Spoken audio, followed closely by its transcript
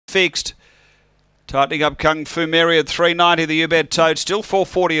fixed. Tightening up Kung Fu Mary at 390, the U-Bet Tote. Still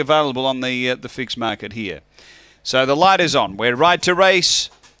 440 available on the fixed market here. So the light is on. We're right to race.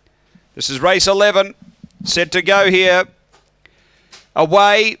 This is race 11. Set to go here.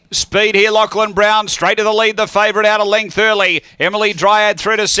 Away, speed here, Lachlan Brown, straight to the lead, the favourite out of length early. Emily Dryad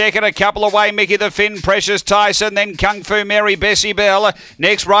through to second, a couple away, Mickey the Finn, Precious Tyson, then Kung Fu Mary, Bessie Bell.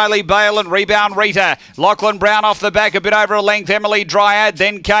 Next, Riley Bale and Rebound Rita. Lachlan Brown off the back, a bit over a length, Emily Dryad,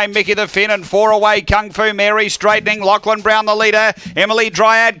 then came Mickey the Finn, and 4 away, Kung Fu Mary, straightening, Lachlan Brown the leader. Emily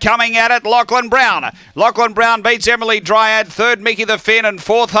Dryad coming at it, Lachlan Brown. Lachlan Brown beats Emily Dryad, third Mickey the Finn, and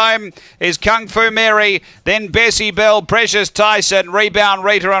fourth home is Kung Fu Mary, then Bessie Bell, Precious Tyson, Rebound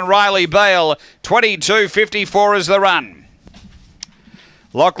Rita and Riley Bale. 22.54 is the run.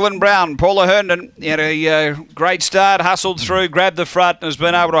 Lachlan Brown, Paula Herndon, had a great start, hustled through, grabbed the front, and has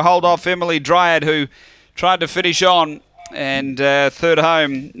been able to hold off Emily Dryad, who tried to finish on. And third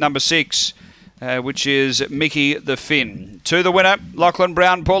home, number 6, which is Mickey the Finn. To the winner, Lachlan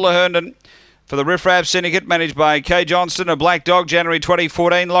Brown, Paula Herndon. For the Riff Raff Syndicate, managed by Kay Johnston, a Black Dog, January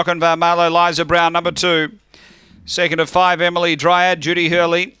 2014. Lochinvar Marlow, Liza Brown, number 2. Second of 5, Emily Dryad, Judy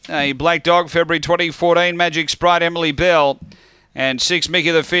Hurley, a Black Dog, February 2014, Magic Sprite, Emily Bell. And 6,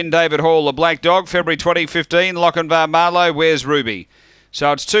 Mickey the Finn, David Hall, a Black Dog, February 2015, Lochinvar Marlow, Where's Ruby?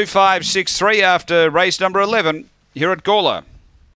 So it's 2-5-6-3 after race number 11 here at Gawler.